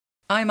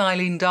I'm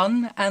Eileen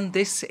Dunn, and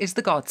this is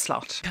The God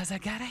Slot. 'Cause I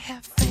gotta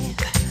have faith.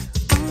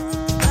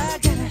 I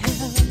gotta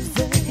have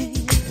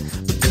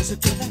faith. Because I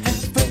gotta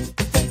have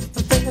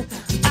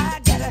faith.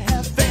 I gotta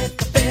have faith.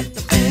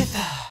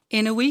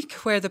 In a week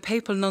where the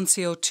Papal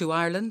Nuncio to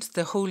Ireland,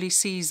 the Holy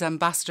See's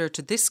ambassador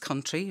to this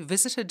country,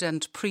 visited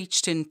and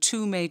preached in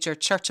two major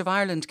Church of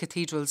Ireland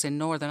cathedrals in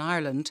Northern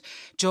Ireland,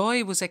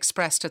 joy was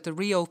expressed at the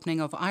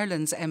reopening of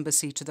Ireland's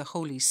embassy to the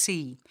Holy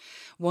See.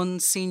 One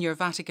senior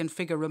Vatican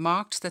figure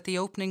remarked that the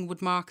opening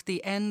would mark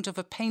the end of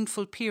a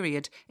painful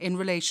period in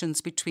relations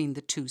between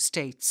the two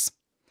states.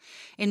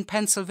 In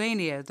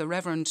Pennsylvania, the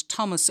Reverend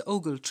Thomas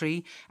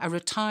Ogletree, a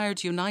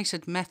retired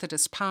United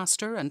Methodist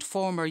pastor and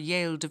former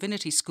Yale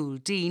Divinity School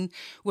dean,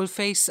 will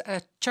face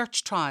a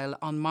church trial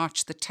on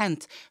March the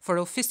 10th for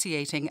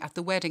officiating at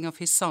the wedding of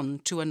his son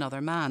to another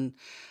man.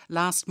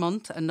 Last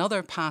month,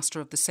 another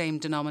pastor of the same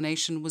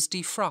denomination was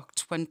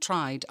defrocked when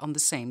tried on the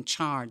same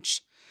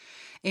charge.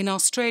 In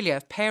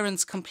Australia,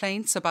 parents'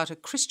 complaints about a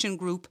Christian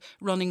group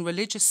running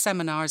religious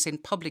seminars in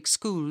public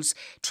schools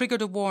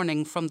triggered a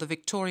warning from the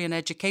Victorian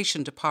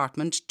Education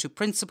Department to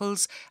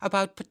principals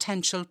about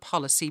potential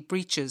policy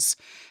breaches.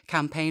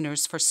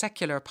 Campaigners for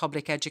secular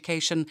public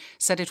education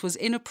said it was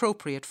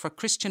inappropriate for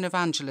Christian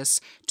evangelists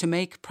to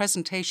make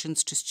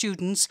presentations to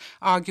students,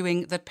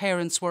 arguing that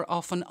parents were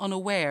often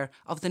unaware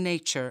of the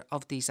nature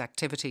of these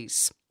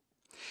activities.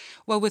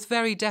 Well, with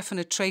very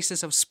definite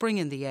traces of spring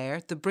in the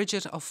air, the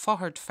Brigid of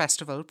Faughart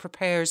festival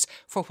prepares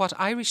for what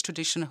Irish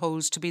tradition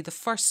holds to be the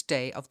first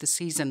day of the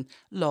season,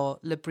 Lá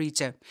le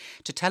Brigid.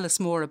 To tell us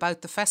more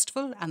about the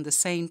festival and the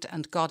saint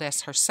and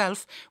goddess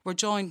herself, we're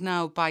joined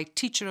now by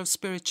teacher of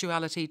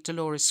spirituality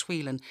Dolores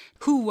Whelan.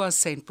 Who was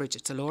Saint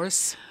Brigid,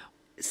 Dolores?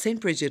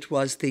 Saint Brigid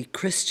was the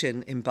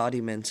Christian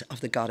embodiment of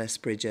the goddess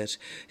Brigid,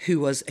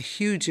 who was a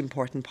huge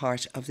important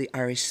part of the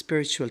Irish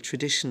spiritual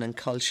tradition and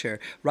culture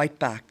right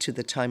back to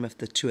the time of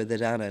the Tuatha Dé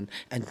Danann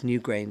and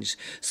Newgrange.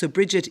 So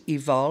Brigid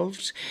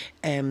evolved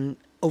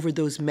over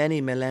those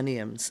many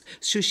millenniums.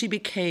 So she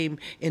became,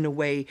 in a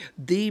way,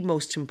 the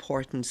most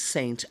important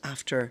saint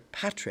after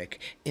Patrick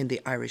in the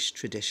Irish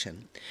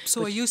tradition.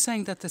 So are you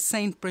saying that the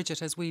Saint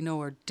Brigid, as we know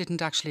her,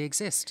 didn't actually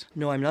exist?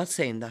 No, I'm not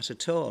saying that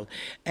at all.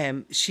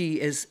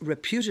 She is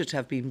reputed to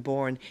have been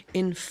born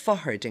in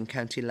Faughart in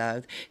County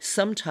Louth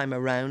sometime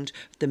around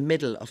the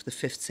middle of the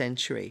 5th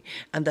century,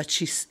 and that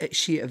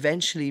she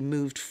eventually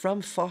moved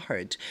from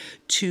Faughart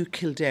to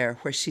Kildare,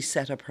 where she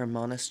set up her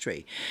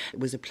monastery.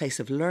 It was a place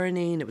of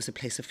learning, it was a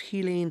place of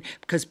healing,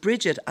 because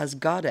Brigid, as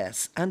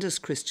goddess and as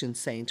Christian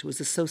saint,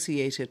 was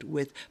associated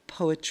with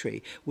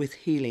poetry, with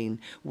healing,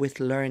 with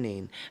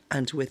learning,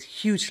 and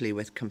hugely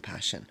with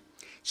compassion.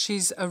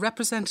 She's a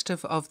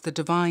representative of the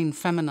divine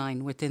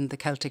feminine within the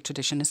Celtic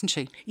tradition, isn't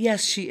she?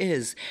 Yes, she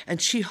is.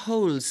 And she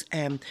holds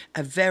a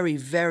very,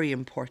 very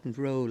important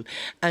role.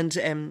 And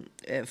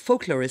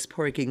folklorist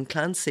Porgin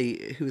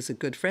Clancy, who is a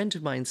good friend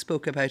of mine,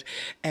 spoke about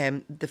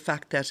the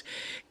fact that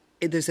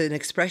there's an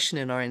expression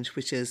in Ireland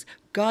which is,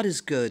 God is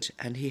good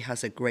and he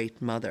has a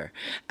great mother.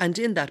 And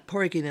in that,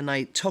 Porgin and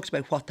I talked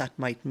about what that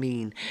might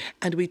mean.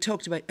 And we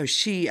talked about, or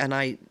she and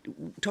I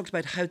talked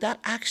about how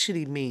that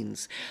actually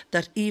means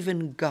that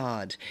even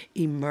God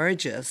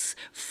emerges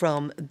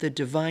from the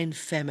divine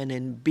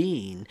feminine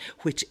being,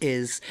 which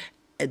is,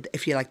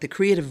 if you like, the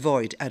creative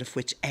void out of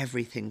which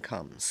everything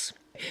comes.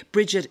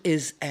 Brigid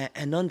is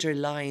an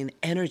underlying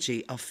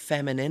energy of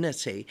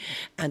femininity,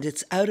 and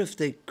it's out of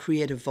the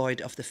creative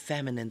void of the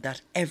feminine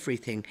that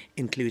everything,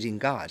 including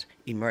God,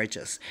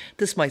 emerges.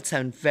 This might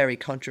sound very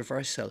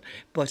controversial,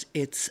 but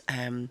it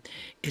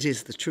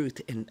is the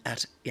truth.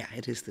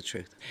 It is the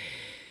truth.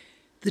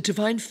 The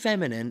divine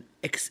feminine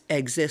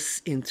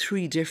exists in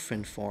 3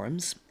 different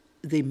forms.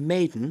 The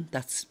maiden,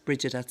 that's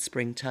Brigid at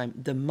springtime,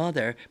 the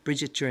mother,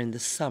 Brigid during the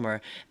summer,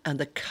 and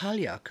the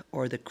cailleach,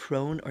 or the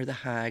crone or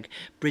the hag,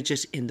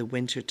 Brigid in the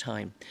winter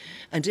time.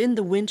 And in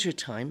the winter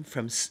time,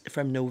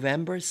 from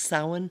November,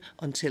 Samhain,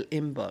 until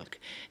Imbolc,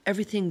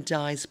 everything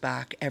dies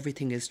back,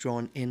 everything is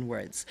drawn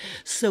inwards.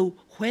 So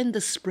when the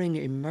spring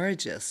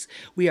emerges,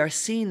 we are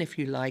seeing, if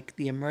you like,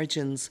 the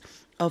emergence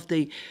of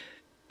the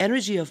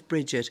energy of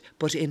Brigid,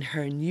 but in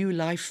her new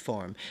life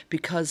form,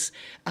 because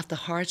at the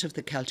heart of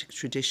the Celtic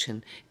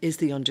tradition is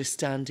the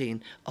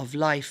understanding of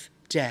life,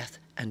 death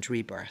and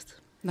rebirth.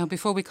 Now,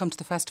 before we come to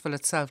the festival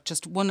itself,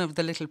 just one of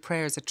the little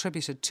prayers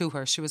attributed to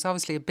her. She was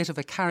obviously a bit of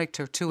a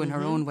character too in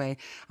her own way.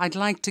 I'd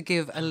like to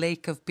give a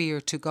lake of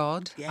beer to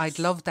God. Yes. I'd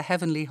love the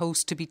heavenly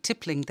host to be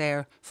tippling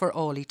there for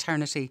all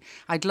eternity.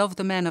 I'd love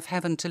the men of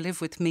heaven to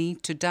live with me,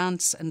 to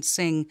dance and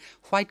sing.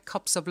 White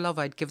cups of love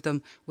I'd give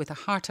them with a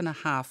heart and a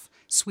half.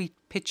 Sweet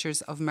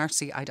pitchers of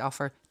mercy I'd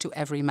offer to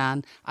every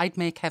man. I'd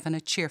make heaven a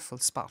cheerful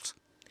spot.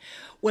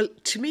 Well,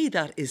 to me,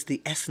 that is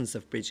the essence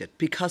of Brigid,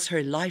 because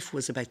her life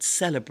was about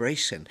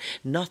celebration,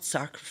 not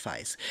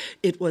sacrifice.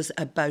 It was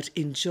about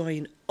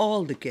enjoying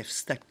all the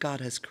gifts that God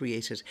has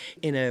created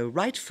in a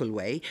rightful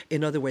way,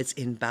 in other words,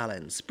 in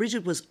balance.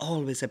 Brigid was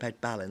always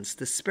about balance,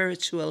 the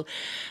spiritual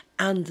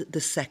and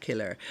the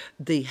secular,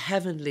 the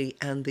heavenly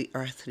and the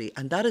earthly.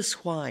 And that is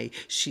why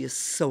she is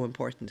so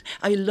important.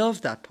 I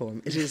love that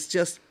poem. It is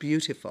just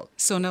beautiful.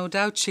 So no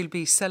doubt she'll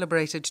be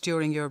celebrated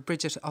during your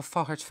Brigid of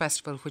Faughart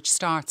Festival, which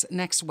starts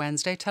next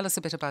Wednesday. Tell us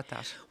a bit about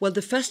that. Well,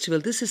 the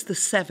festival, this is the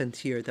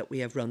 7th year that we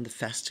have run the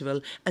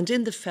festival. And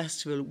in the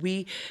festival,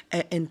 we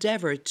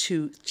endeavour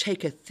to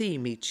take a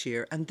theme each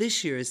year. And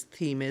this year's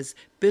theme is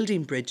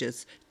Building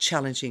Bridges,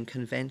 Challenging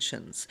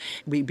Conventions.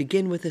 We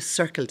begin with a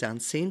circle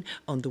dancing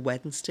on the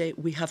Wednesday.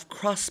 We have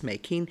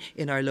cross-making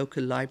in our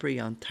local library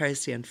on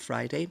Thursday and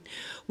Friday.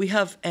 We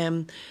have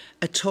a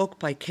talk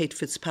by Kate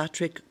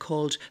Fitzpatrick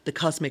called The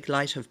Cosmic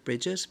Light of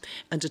Brigid,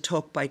 and a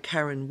talk by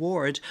Karen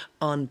Ward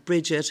on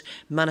Brigid,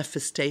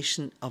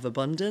 Manifestation of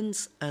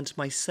Abundance. And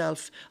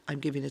myself, I'm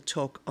giving a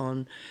talk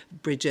on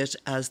Brigid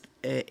as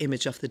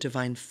image of the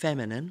divine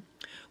feminine.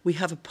 We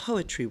have a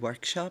poetry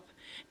workshop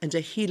and a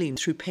healing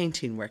through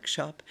painting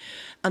workshop.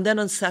 And then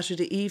on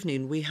Saturday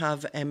evening, we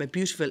have a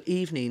beautiful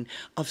evening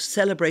of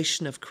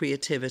celebration of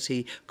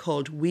creativity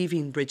called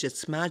Weaving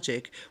Brigid's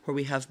Magic, where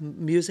we have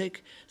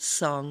music,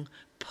 song,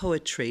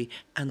 poetry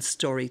and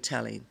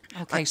storytelling.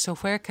 OK, so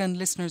where can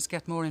listeners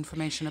get more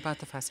information about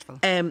the festival?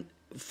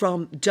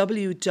 From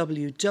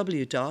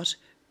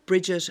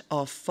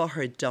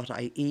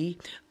www.brigidoffaughart.ie,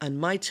 and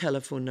my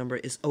telephone number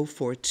is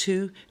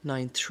 042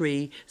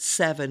 93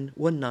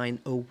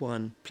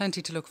 71901.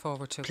 Plenty to look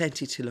forward to.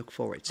 Plenty to look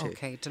forward to.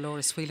 OK,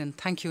 Dolores Whelan,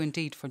 thank you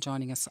indeed for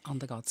joining us on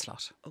The God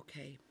Slot.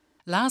 OK.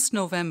 Last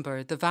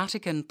November, the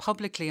Vatican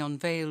publicly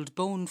unveiled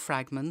bone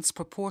fragments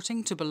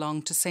purporting to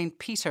belong to St.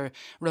 Peter,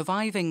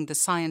 reviving the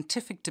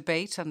scientific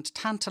debate and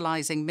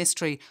tantalising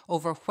mystery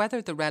over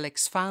whether the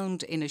relics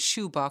found in a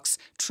shoebox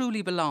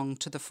truly belong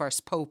to the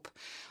first pope.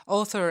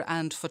 Author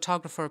and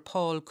photographer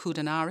Paul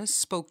Koudenaris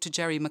spoke to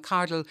Jerry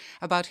McCardle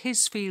about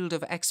his field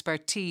of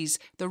expertise,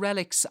 the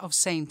relics of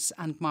saints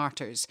and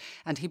martyrs,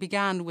 and he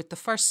began with the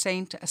first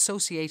saint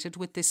associated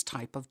with this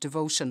type of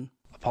devotion.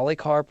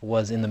 Polycarp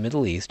was in the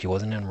Middle East. He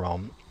wasn't in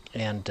Rome.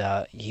 And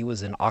he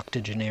was an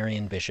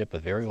octogenarian bishop, a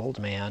very old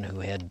man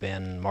who had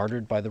been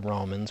martyred by the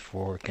Romans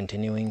for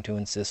continuing to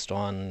insist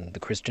on the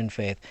Christian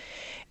faith.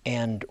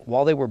 And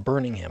while they were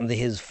burning him,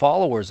 his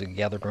followers had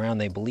gathered around.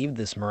 They believed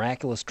this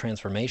miraculous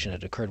transformation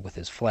had occurred with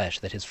his flesh,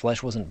 that his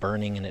flesh wasn't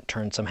burning and it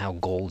turned somehow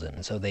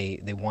golden. So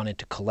they wanted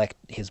to collect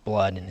his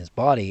blood in his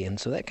body. And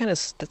so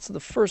that's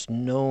the first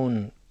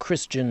known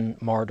Christian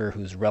martyr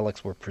whose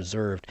relics were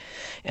preserved.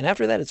 And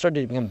after that, it started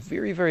to become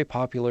very, very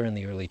popular in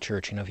the early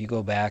church. You know, if you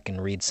go back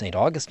and read St.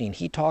 Augustine,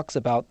 he talks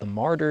about the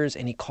martyrs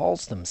and he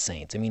calls them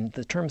saints. I mean,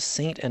 the terms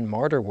saint and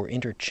martyr were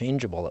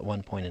interchangeable at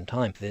one point in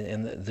time.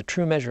 And the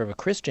true measure of a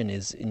Christian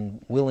is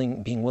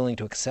being willing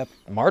to accept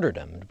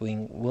martyrdom,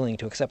 being willing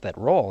to accept that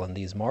role. And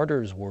these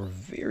martyrs were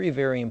very,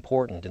 very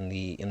important in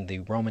the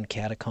Roman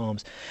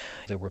catacombs.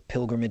 There were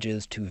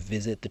pilgrimages to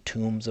visit the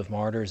tombs of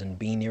martyrs and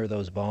be near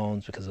those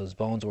bones because those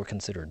bones were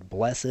considered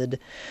blessed.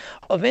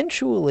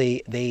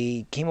 Eventually,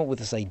 they came up with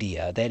this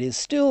idea that it's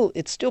still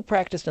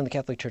practiced in the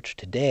Catholic Church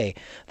today,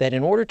 that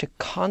in order to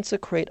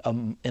consecrate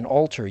an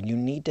altar, you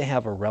need to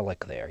have a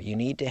relic there. You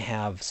need to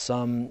have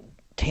some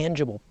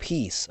tangible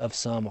piece of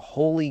some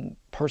holy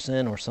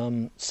person or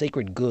some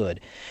sacred good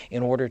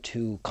in order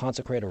to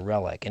consecrate a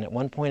relic. And at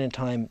one point in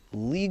time,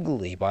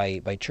 legally, by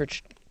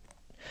church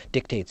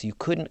dictates, you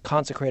couldn't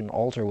consecrate an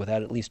altar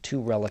without at least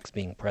 2 relics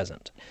being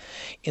present.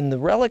 In the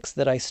relics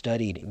that I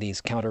studied,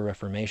 these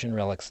Counter-Reformation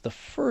relics, the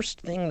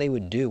first thing they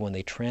would do when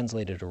they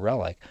translated a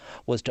relic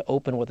was to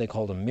open what they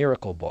called a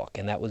miracle book,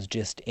 and that was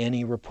just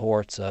any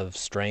reports of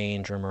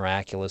strange or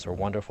miraculous or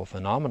wonderful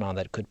phenomena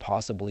that could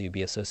possibly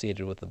be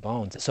associated with the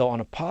bones. So on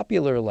a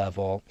popular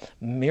level,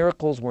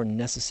 miracles were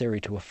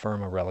necessary to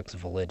affirm a relic's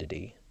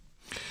validity.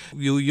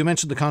 You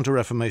mentioned the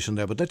Counter-Reformation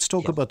there, but let's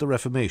talk about the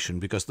Reformation,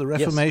 because the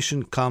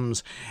Reformation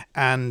comes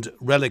and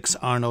relics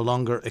are no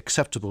longer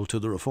acceptable to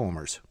the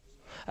Reformers.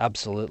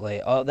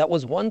 Absolutely. That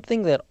was one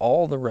thing that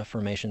all the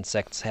Reformation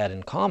sects had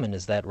in common,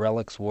 is that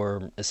relics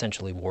were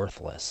essentially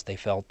worthless. They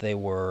felt they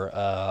were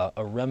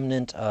a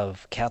remnant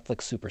of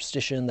Catholic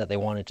superstition that they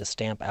wanted to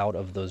stamp out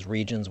of those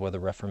regions where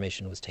the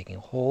Reformation was taking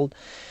hold.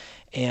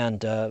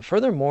 And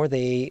furthermore,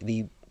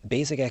 the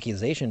basic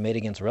accusation made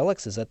against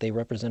relics is that they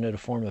represented a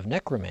form of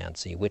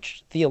necromancy,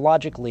 which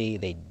theologically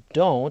they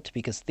don't,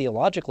 because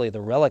theologically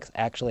the relics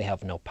actually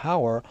have no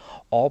power.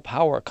 All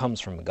power comes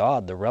from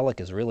God. The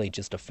relic is really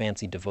just a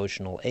fancy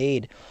devotional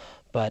aid.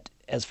 But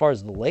as far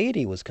as the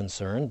laity was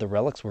concerned, the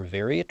relics were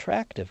very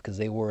attractive because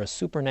they were a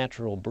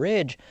supernatural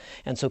bridge.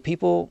 And so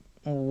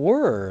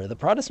the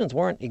Protestants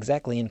weren't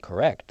exactly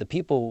incorrect. The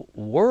people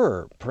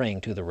were praying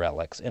to the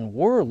relics and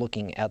were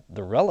looking at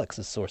the relics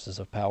as sources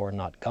of power,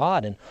 not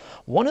God. And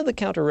one of the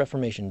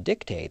Counter-Reformation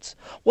dictates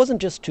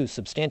wasn't just to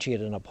substantiate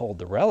and uphold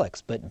the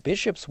relics, but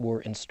bishops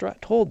were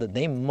told that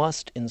they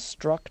must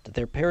instruct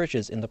their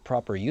parishes in the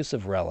proper use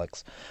of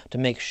relics to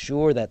make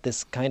sure that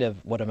this kind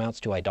of what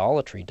amounts to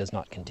idolatry does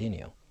not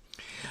continue.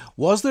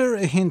 Was there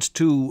a hint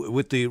too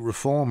with the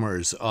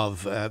reformers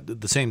of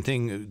the same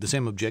thing, the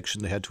same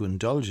objection they had to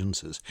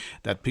indulgences,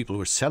 that people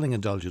were selling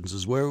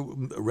indulgences? Were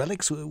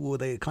relics, were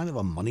they kind of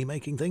a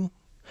money-making thing?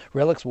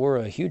 Relics were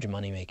a huge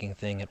money-making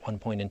thing at one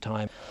point in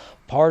time.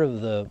 Part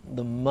of the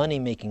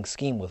money-making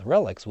scheme with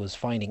relics was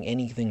finding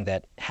anything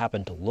that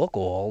happened to look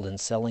old and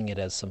selling it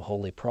as some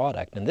holy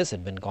product. And this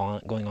had been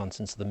going on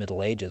since the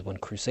Middle Ages, when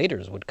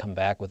crusaders would come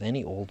back with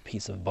any old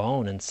piece of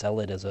bone and sell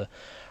it as a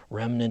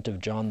remnant of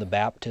John the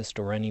Baptist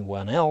or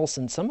anyone else,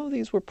 and some of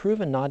these were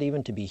proven not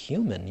even to be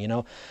human. You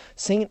know,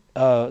 Saint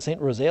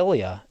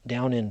Rosalia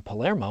down in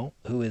Palermo,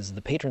 who is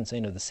the patron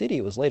saint of the city,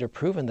 it was later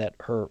proven that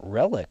her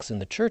relics in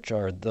the church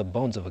are the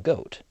bones of a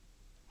goat.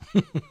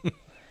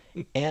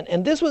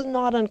 And this was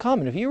not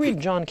uncommon. If you read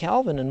John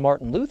Calvin and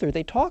Martin Luther,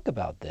 they talk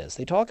about this.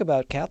 They talk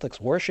about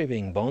Catholics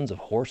worshiping bones of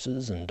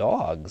horses and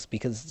dogs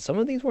because some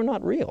of these were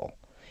not real.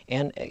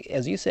 And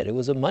as you said, it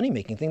was a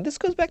money-making thing. This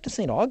goes back to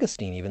St.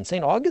 Augustine even.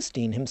 St.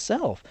 Augustine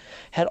himself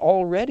had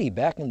already,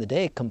 back in the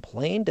day,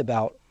 complained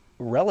about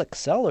relic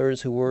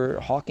sellers who were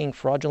hawking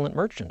fraudulent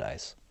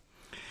merchandise.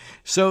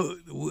 So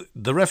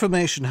the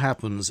Reformation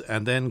happens,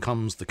 and then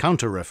comes the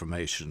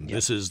Counter-Reformation. Yes.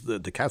 This is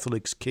the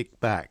Catholics kick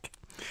back.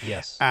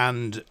 Yes.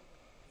 And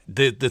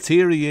the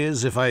theory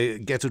is, if I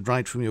get it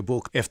right from your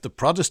book, if the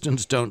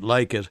Protestants don't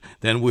like it,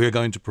 then we're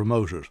going to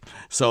promote it.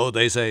 So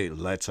they say,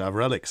 let's have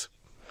relics.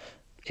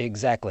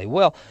 Exactly.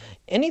 Well,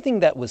 anything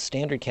that was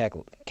standard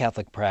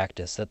Catholic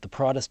practice that the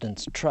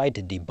Protestants tried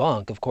to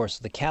debunk, of course,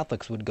 the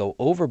Catholics would go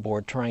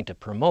overboard trying to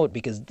promote,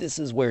 because this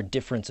is where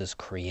difference is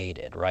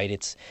created, right?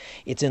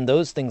 It's in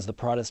those things the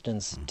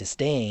Protestants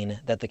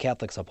disdain that the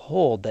Catholics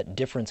uphold that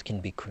difference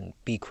can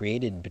be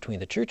created between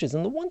the churches.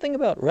 And the one thing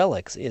about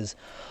relics is,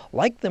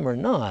 like them or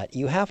not,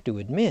 you have to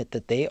admit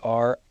that they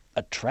are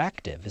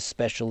attractive,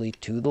 especially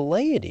to the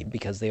laity,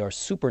 because they are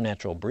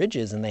supernatural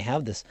bridges and they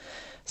have this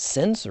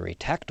sensory,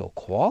 tactile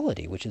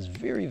quality, which is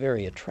very,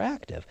 very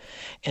attractive.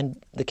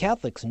 And the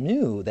Catholics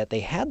knew that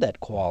they had that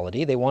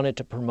quality. They wanted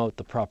to promote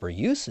the proper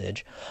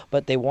usage,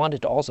 but they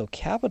wanted to also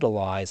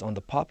capitalize on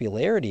the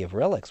popularity of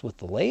relics with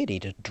the laity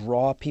to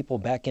draw people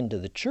back into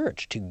the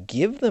church, to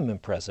give them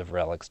impressive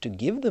relics, to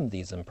give them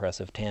these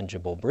impressive,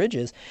 tangible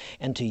bridges,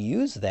 and to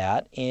use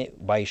that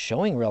by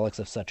showing relics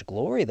of such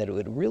glory that it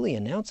would really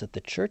announce that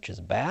the church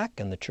is back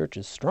and the church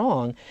is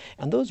strong.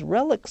 And those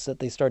relics that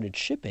they started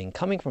shipping,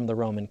 coming from the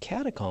Roman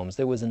catacombs,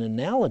 there was an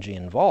analogy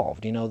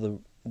involved. You know,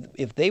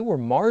 if they were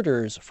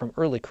martyrs from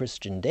early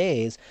Christian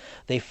days,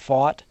 they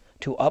fought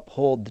to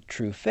uphold the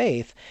true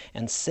faith,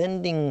 and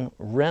sending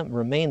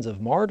remains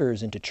of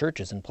martyrs into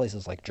churches in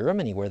places like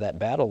Germany, where that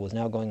battle was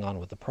now going on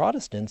with the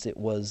Protestants, there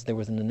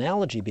was an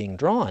analogy being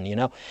drawn. You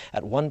know,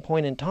 at one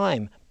point in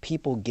time,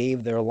 people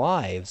gave their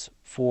lives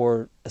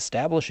for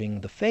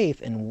establishing the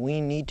faith, and we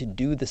need to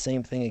do the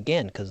same thing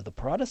again, because the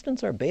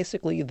Protestants are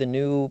basically the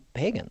new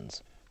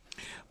pagans.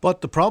 But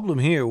the problem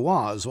here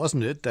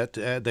wasn't it, that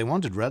they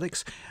wanted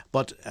relics,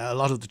 but a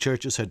lot of the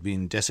churches had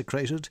been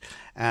desecrated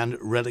and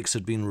relics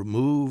had been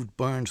removed,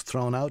 burned,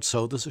 thrown out,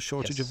 so there's a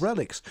shortage of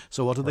relics.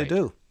 So what do they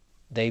do?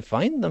 They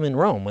find them in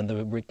Rome. When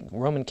the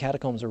Roman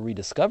catacombs were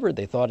rediscovered,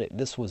 they thought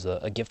this was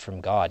a gift from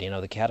God. You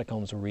know, the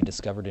catacombs were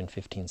rediscovered in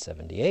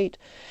 1578,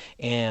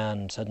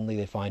 and suddenly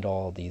they find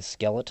all these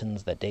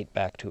skeletons that date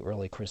back to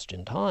early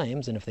Christian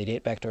times. And if they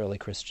date back to early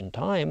Christian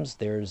times,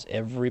 there's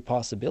every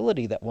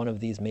possibility that one of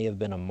these may have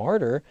been a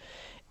martyr.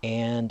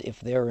 And if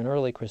they're an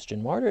early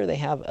Christian martyr, they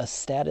have a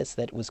status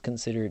that was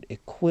considered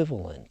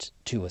equivalent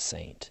to a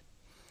saint.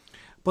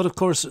 But of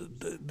course,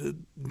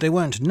 they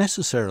weren't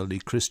necessarily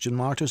Christian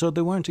martyrs, or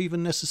they weren't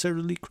even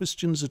necessarily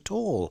Christians at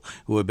all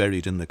who were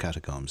buried in the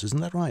catacombs.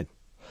 Isn't that right?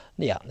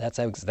 Yeah, that's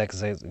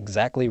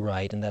exactly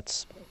right. And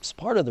that's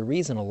part of the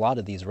reason a lot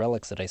of these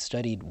relics that I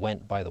studied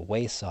went by the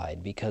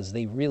wayside, because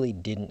they really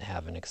didn't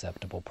have an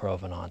acceptable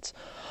provenance.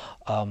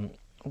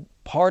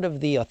 Part of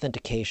the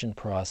authentication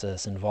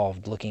process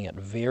involved looking at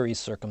very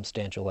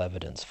circumstantial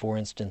evidence. For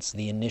instance,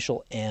 the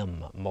initial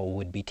M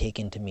would be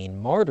taken to mean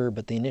martyr,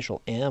 but the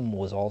initial M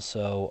was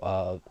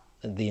also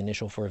the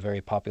initial for a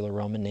very popular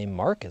Roman named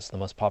Marcus, the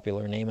most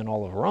popular name in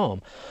all of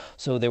Rome.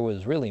 So there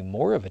was really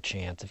more of a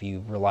chance, if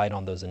you relied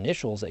on those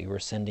initials, that you were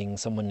sending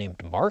someone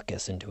named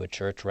Marcus into a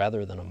church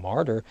rather than a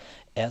martyr.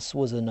 S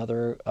was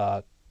another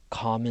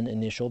common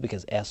initial,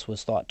 because S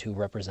was thought to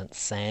represent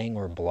sang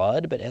or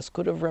blood, but S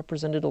could have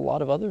represented a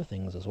lot of other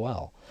things as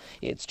well.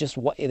 It's just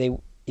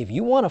if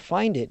you want to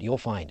find it, you'll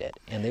find it.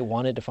 And they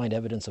wanted to find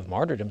evidence of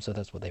martyrdom, so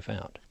that's what they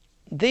found.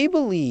 They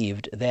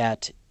believed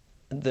that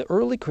the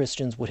early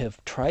Christians would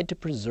have tried to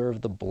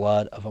preserve the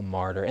blood of a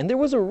martyr. And there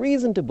was a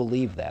reason to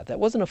believe that. That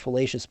wasn't a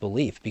fallacious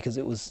belief, because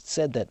it was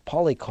said that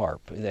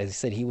Polycarp, as I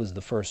said, he was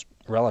the first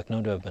relic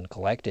known to have been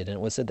collected, and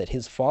it was said that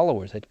his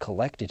followers had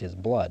collected his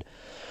blood.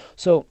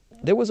 So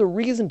there was a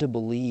reason to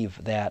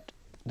believe that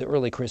the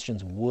early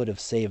Christians would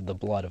have saved the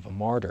blood of a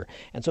martyr.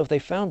 And so if they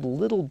found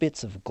little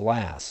bits of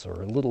glass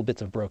or little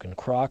bits of broken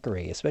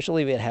crockery,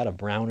 especially if it had a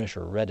brownish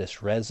or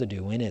reddish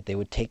residue in it, they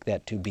would take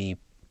that to be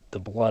the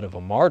blood of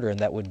a martyr, and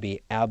that would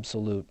be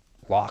absolute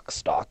lock,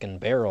 stock, and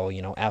barrel,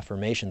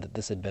 affirmation that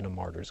this had been a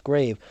martyr's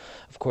grave.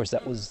 Of course,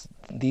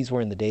 these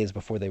were in the days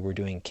before they were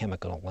doing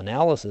chemical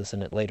analysis,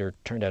 and it later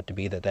turned out to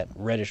be that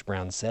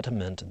reddish-brown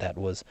sediment that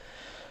was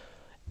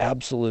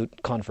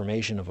absolute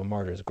confirmation of a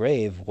martyr's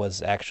grave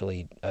was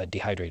actually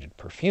dehydrated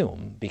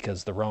perfume,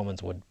 because the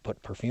Romans would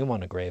put perfume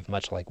on a grave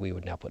much like we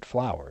would now put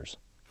flowers.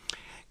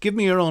 Give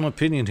me your own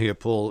opinion here,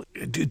 Paul.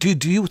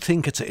 Do you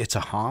think it's a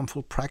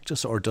harmful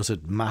practice, or does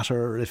it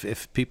matter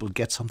if people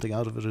get something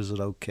out of it? Is it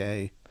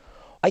okay?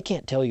 I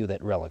can't tell you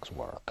that relics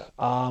work.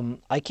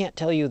 I can't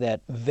tell you that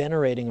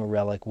venerating a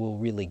relic will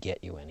really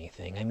get you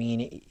anything. I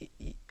mean,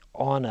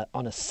 on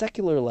a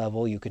secular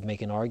level, you could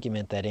make an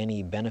argument that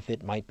any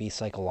benefit might be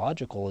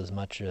psychological as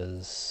much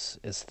as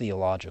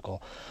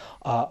theological.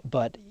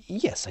 But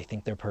yes, I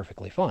think they're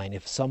perfectly fine.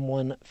 If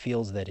someone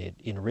feels that it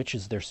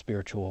enriches their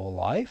spiritual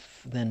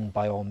life, then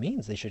by all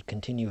means they should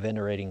continue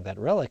venerating that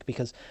relic,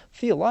 because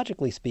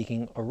theologically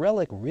speaking, a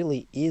relic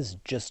really is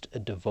just a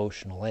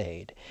devotional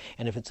aid.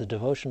 And if it's a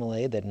devotional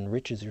aid that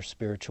enriches your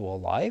spiritual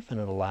life and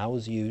it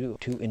allows you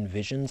to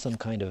envision some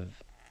kind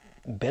of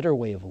better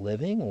way of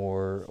living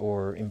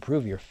or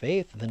improve your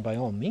faith, then by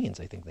all means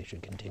I think they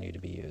should continue to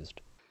be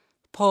used.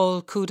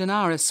 Paul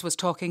Koudanaris was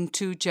talking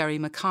to Jerry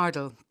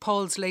McCardle.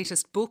 Paul's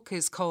latest book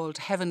is called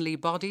Heavenly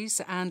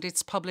Bodies, and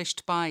it's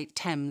published by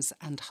Thames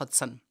and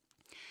Hudson.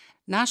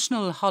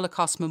 National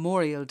Holocaust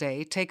Memorial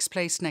Day takes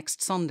place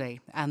next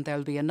Sunday, and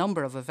there'll be a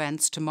number of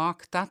events to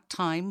mark that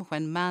time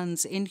when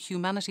man's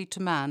inhumanity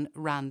to man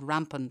ran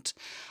rampant.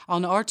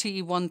 On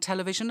RTE1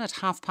 television at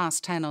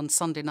 10:30 on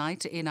Sunday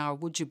night, in our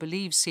Would You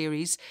Believe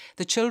series,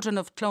 The Children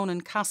of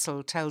Clonan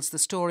Castle tells the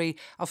story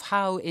of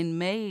how in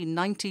May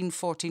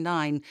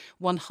 1949,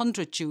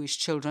 100 Jewish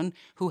children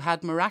who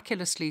had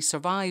miraculously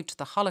survived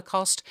the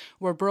Holocaust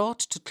were brought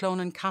to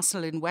Clonan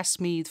Castle in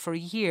Westmeath for a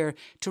year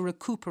to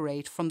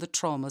recuperate from the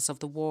traumas of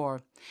the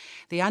war.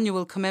 The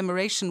annual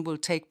commemoration will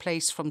take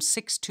place from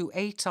 6 to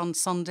 8 on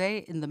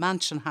Sunday in the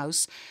Mansion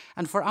House,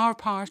 and for our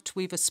part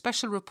we've a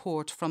special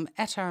report from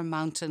Ettar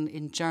Mountain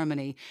in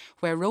Germany,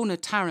 where Rona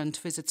Tarrant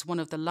visits one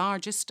of the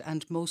largest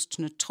and most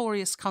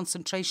notorious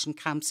concentration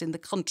camps in the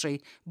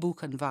country,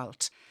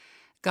 Buchenwald.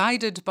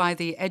 Guided by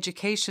the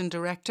Education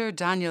Director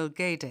Daniel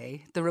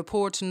Gede, the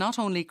report not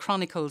only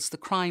chronicles the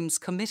crimes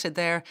committed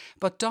there,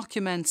 but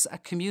documents a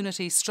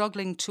community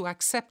struggling to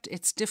accept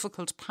its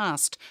difficult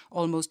past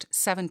almost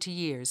 70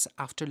 years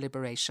after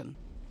liberation.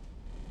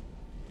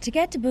 To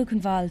get to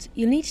Buchenwald,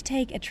 you'll need to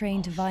take a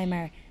train to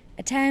Weimar,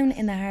 a town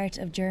in the heart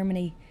of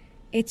Germany.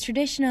 It's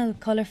traditional,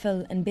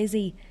 colourful and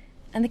busy,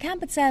 and the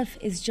camp itself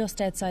is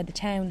just outside the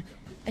town,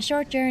 a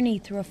short journey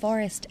through a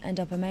forest and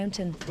up a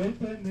mountain.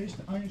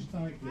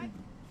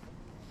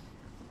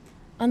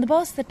 On the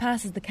bus that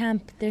passes the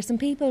camp, there's some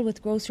people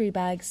with grocery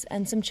bags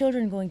and some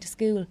children going to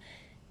school.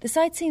 The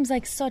site seems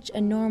like such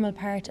a normal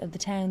part of the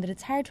town that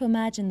it's hard to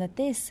imagine that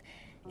this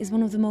is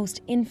one of the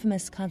most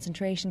infamous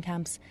concentration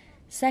camps,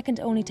 second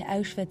only to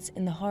Auschwitz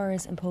in the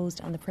horrors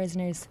imposed on the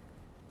prisoners.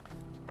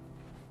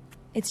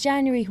 It's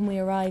January when we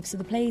arrive, so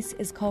the place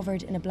is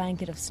covered in a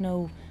blanket of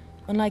snow.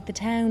 Unlike the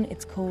town,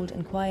 it's cold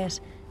and quiet,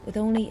 with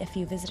only a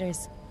few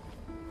visitors.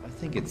 I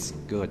think it's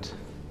good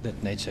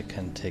that nature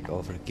can take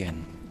over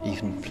again.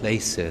 Even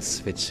places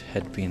which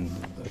had been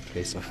a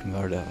place of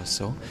murder or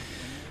so.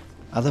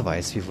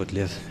 Otherwise, we would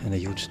live in a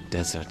huge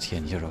desert here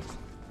in Europe.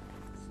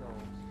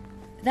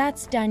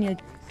 That's Daniel,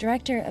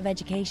 Director of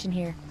Education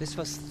here. This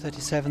was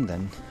 37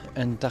 then,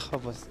 and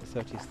Dachau was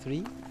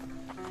 33.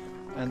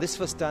 And this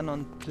was done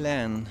on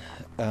plan,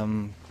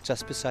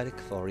 just beside a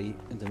quarry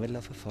in the middle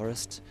of a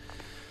forest.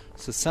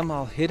 So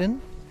somehow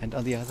hidden, and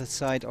on the other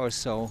side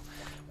also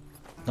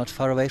not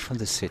far away from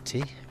the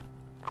city.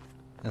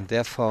 And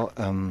therefore,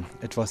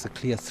 it was a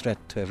clear threat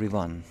to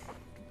everyone,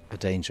 a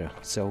danger.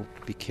 So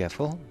be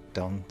careful,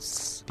 don't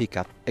speak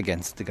up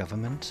against the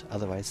government,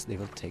 otherwise they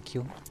will take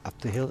you up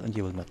the hill and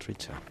you will not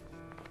return.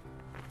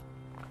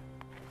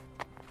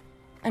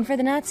 And for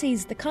the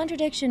Nazis, the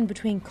contradiction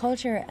between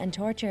culture and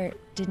torture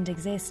didn't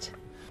exist.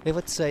 They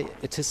would say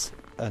it is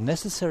a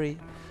necessary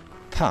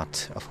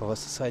part of our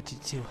society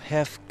to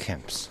have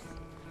camps.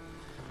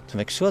 To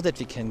make sure that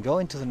we can go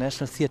into the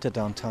National Theatre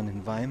downtown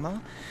in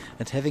Weimar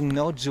and having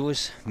no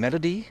Jewish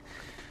melody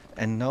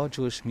and no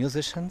Jewish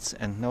musicians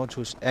and no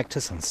Jewish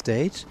actors on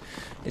stage,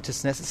 it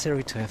is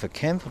necessary to have a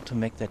camp and to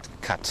make that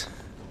cut.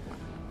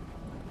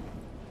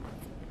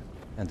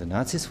 And the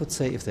Nazis would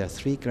say if there are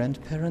 3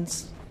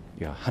 grandparents,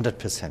 you are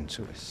 100%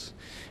 Jewish.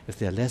 If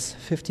there are less,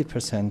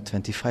 50%,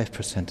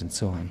 25% and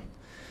so on.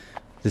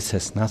 This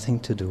has nothing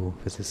to do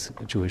with this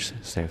Jewish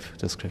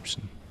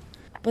self-description.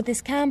 But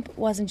this camp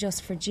wasn't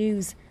just for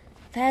Jews.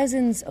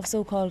 Thousands of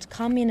so-called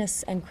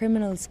communists and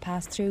criminals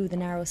passed through the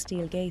narrow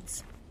steel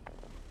gates.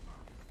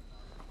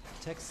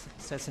 The text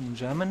says in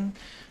German,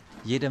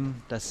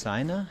 jedem das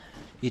seine,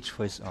 each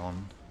for his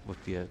own,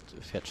 would be a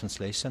fair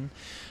translation.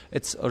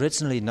 It's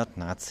originally not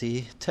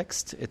Nazi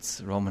text,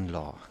 it's Roman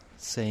law,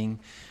 saying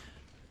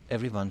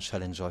everyone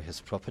shall enjoy his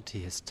property,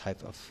 his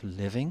type of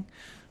living.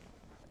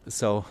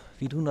 So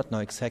we do not know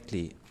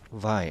exactly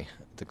why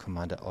the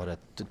commander ordered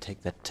to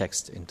take that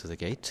text into the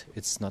gate.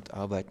 It's not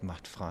Arbeit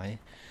macht frei,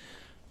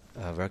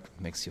 work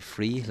makes you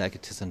free, like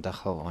it is in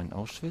Dachau or in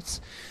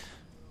Auschwitz.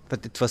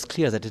 But it was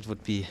clear that it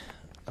would be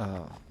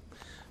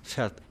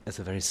felt as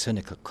a very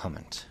cynical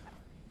comment.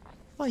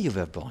 Why you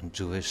were born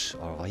Jewish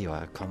or why you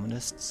are a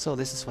communist, so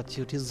this is what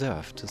you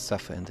deserve to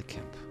suffer in the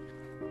camp.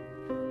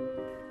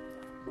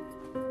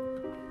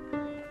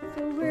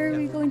 So where are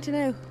we going to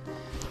now?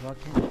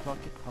 Walking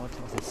out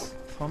of this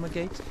former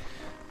gate,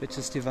 which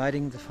is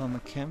dividing the former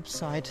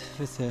campsite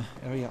with the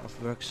area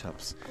of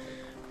workshops.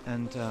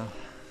 And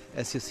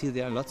as you see,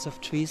 there are lots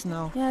of trees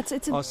now. Yeah,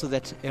 it's Also,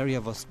 that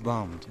area was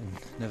bombed and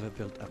never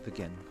built up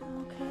again.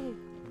 okay.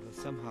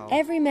 Somehow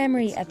Every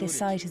memory at this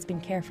site has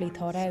been carefully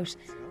thought out.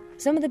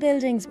 Some of the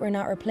buildings were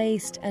not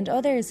replaced, and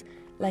others,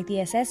 like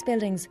the SS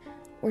buildings,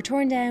 were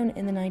torn down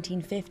in the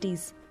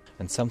 1950s.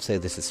 And some say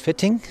this is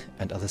fitting,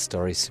 and other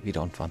stories we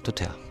don't want to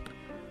tell.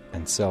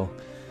 And so,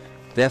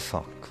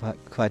 therefore,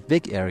 quite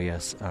big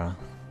areas are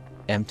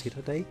empty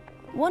today.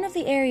 One of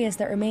the areas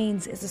that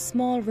remains is a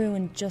small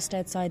ruin just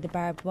outside the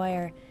barbed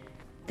wire.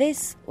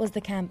 This was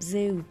the camp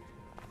zoo,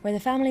 where the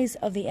families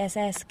of the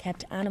SS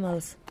kept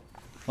animals.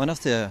 One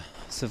of the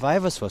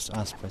survivors was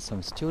asked by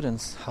some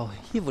students how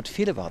he would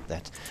feel about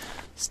that,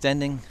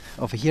 standing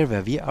over here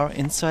where we are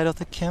inside of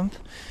the camp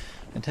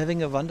and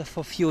having a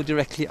wonderful view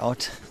directly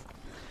out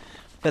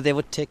where they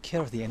would take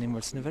care of the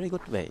animals in a very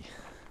good way.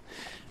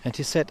 And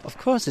he said, of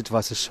course it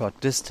was a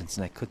short distance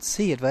and I could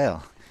see it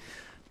well,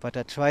 but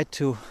I tried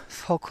to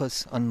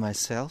focus on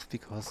myself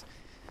because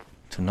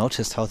to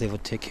notice how they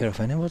would take care of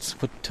animals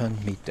would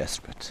turn me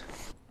desperate.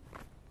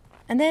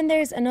 And then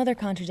there's another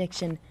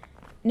contradiction.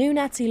 New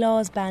Nazi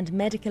laws banned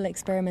medical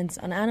experiments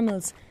on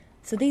animals,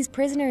 so these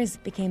prisoners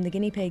became the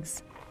guinea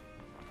pigs.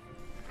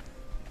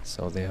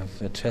 So they are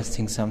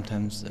testing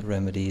sometimes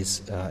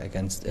remedies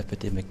against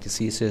epidemic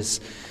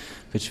diseases,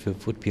 which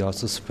would be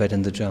also spread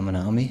in the German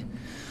army.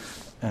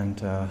 And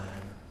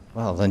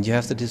then you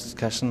have the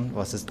discussion,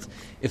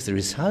 if the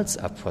results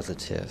are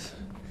positive,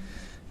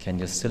 can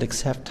you still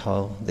accept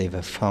how they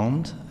were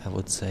found? I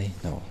would say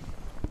no.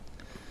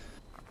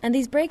 And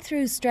these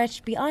breakthroughs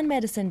stretched beyond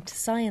medicine to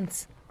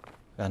science.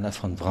 Werner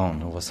von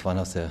Braun, who was one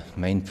of the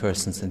main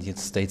persons in the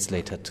United States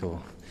later to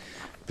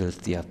build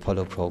the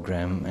Apollo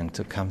program and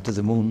to come to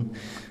the moon,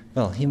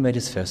 he made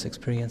his first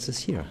experiences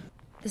here.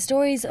 The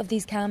stories of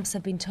these camps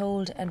have been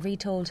told and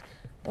retold,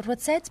 but what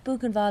sets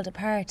Buchenwald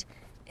apart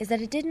is that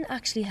it didn't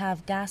actually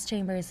have gas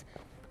chambers.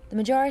 The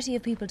majority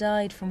of people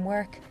died from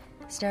work,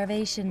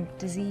 starvation,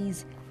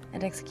 disease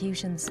and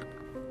executions.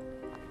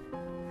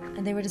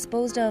 And they were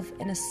disposed of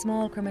in a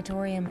small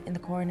crematorium in the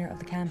corner of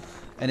the camp.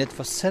 And it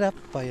was set up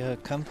by a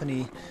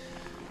company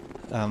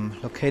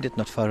located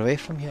not far away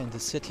from here in the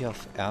city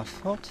of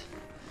Erfurt.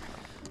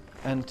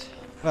 And,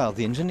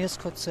 the engineers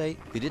could say,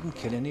 we didn't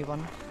kill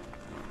anyone,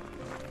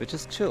 which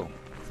is true.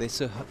 They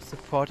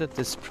supported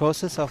this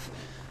process of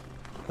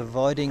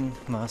avoiding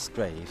mass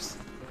graves.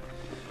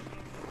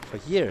 For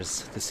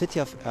years, the city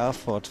of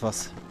Erfurt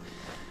was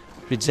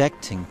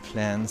rejecting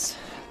plans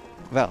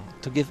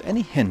to give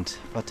any hint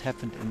what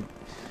happened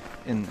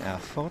in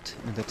Erfurt,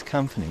 in that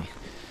company.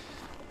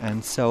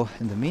 And so,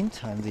 in the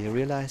meantime, they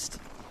realized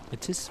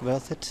it is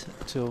worth it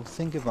to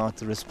think about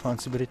the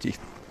responsibility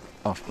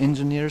of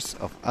engineers,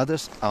 of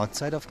others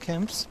outside of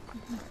camps.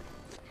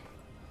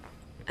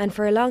 And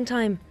for a long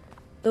time,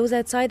 those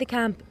outside the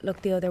camp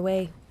looked the other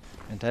way.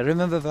 And I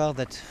remember well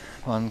that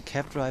one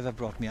cab driver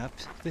brought me up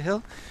the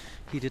hill.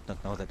 He did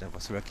not know that I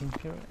was working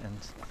here, and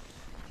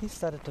he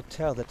started to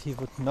tell that he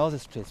would know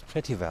this place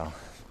pretty well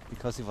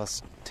because he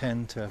was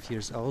 10, 12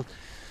 years old,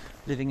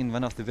 living in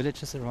one of the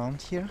villages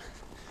around here.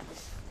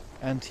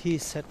 And he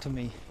said to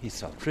me, he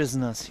saw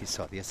prisoners, he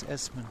saw the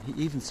SS men,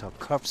 he even saw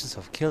corpses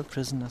of killed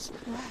prisoners.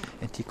 Wow.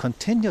 And he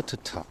continued to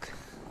talk.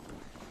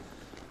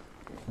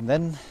 And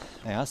then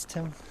I asked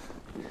him,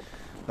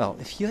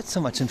 if you had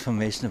so much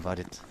information about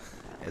it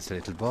as a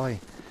little boy,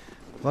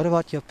 what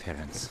about your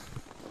parents?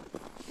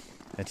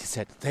 And he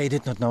said, they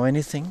did not know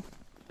anything.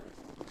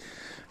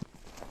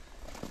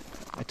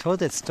 I told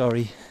that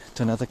story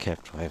to another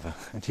cab driver,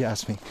 and he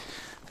asked me,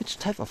 which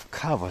type of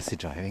car was he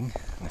driving?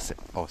 And I said,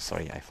 oh,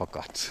 sorry, I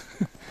forgot.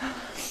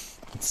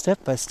 And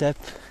step by step,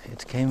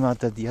 it came out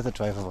that the other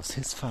driver was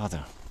his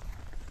father.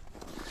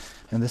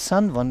 And the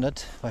son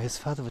wondered why his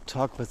father would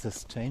talk with a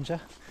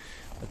stranger,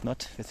 but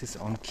not with his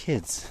own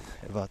kids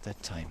about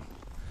that time.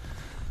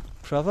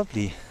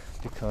 Probably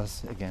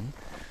because, again,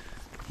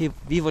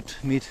 we would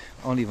meet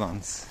only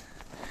once.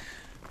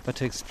 But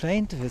to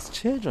explain to his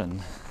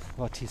children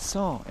what he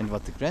saw and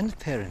what the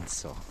grandparents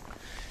saw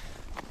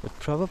would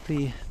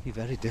probably be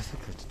very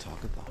difficult to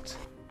talk about.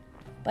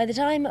 By the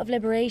time of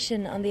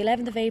liberation on the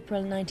 11th of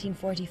April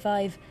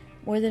 1945,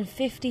 more than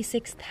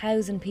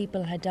 56,000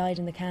 people had died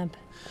in the camp.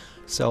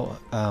 So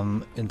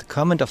in the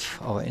comment of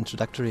our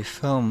introductory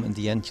film, in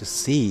the end you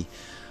see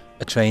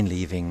a train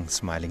leaving,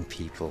 smiling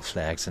people,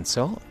 flags and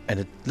so, and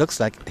it looks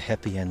like a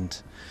happy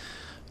end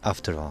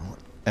after all.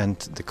 And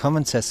the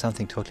comment says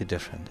something totally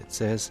different. It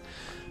says,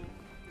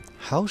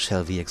 how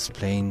shall we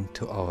explain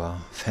to our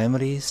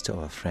families, to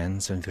our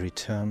friends when we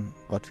return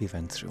what we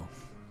went through?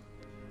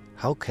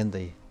 How can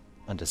they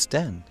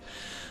understand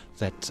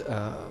that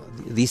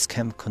these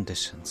camp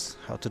conditions,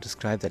 how to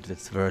describe that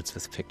with words,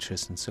 with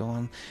pictures and so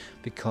on,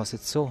 because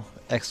it's so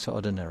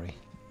extraordinary,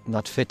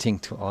 not fitting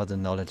to all the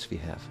knowledge we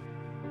have.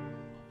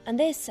 And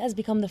this has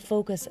become the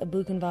focus of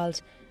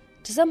Buchenwald,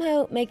 to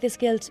somehow make this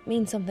guilt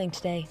mean something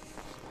today.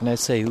 And I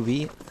say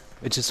we,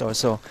 which is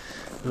also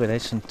in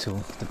relation to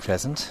the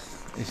present.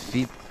 If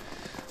we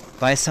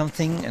buy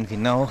something and we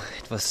know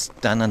it was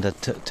done under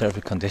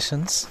terrible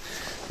conditions,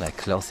 like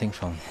clothing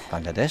from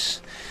Bangladesh,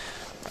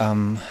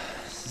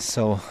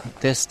 so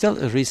there's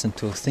still a reason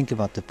to think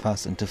about the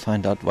past and to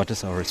find out what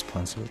is our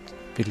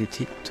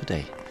responsibility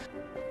today.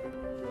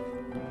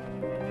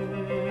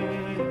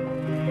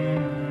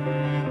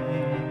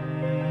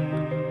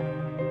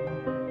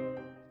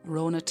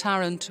 Rona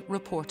Tarrant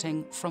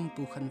reporting from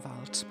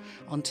Buchenwald.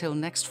 Until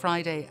next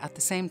Friday at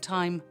the same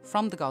time,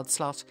 from the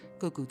Godslot,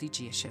 Go Gudi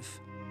Giashiv.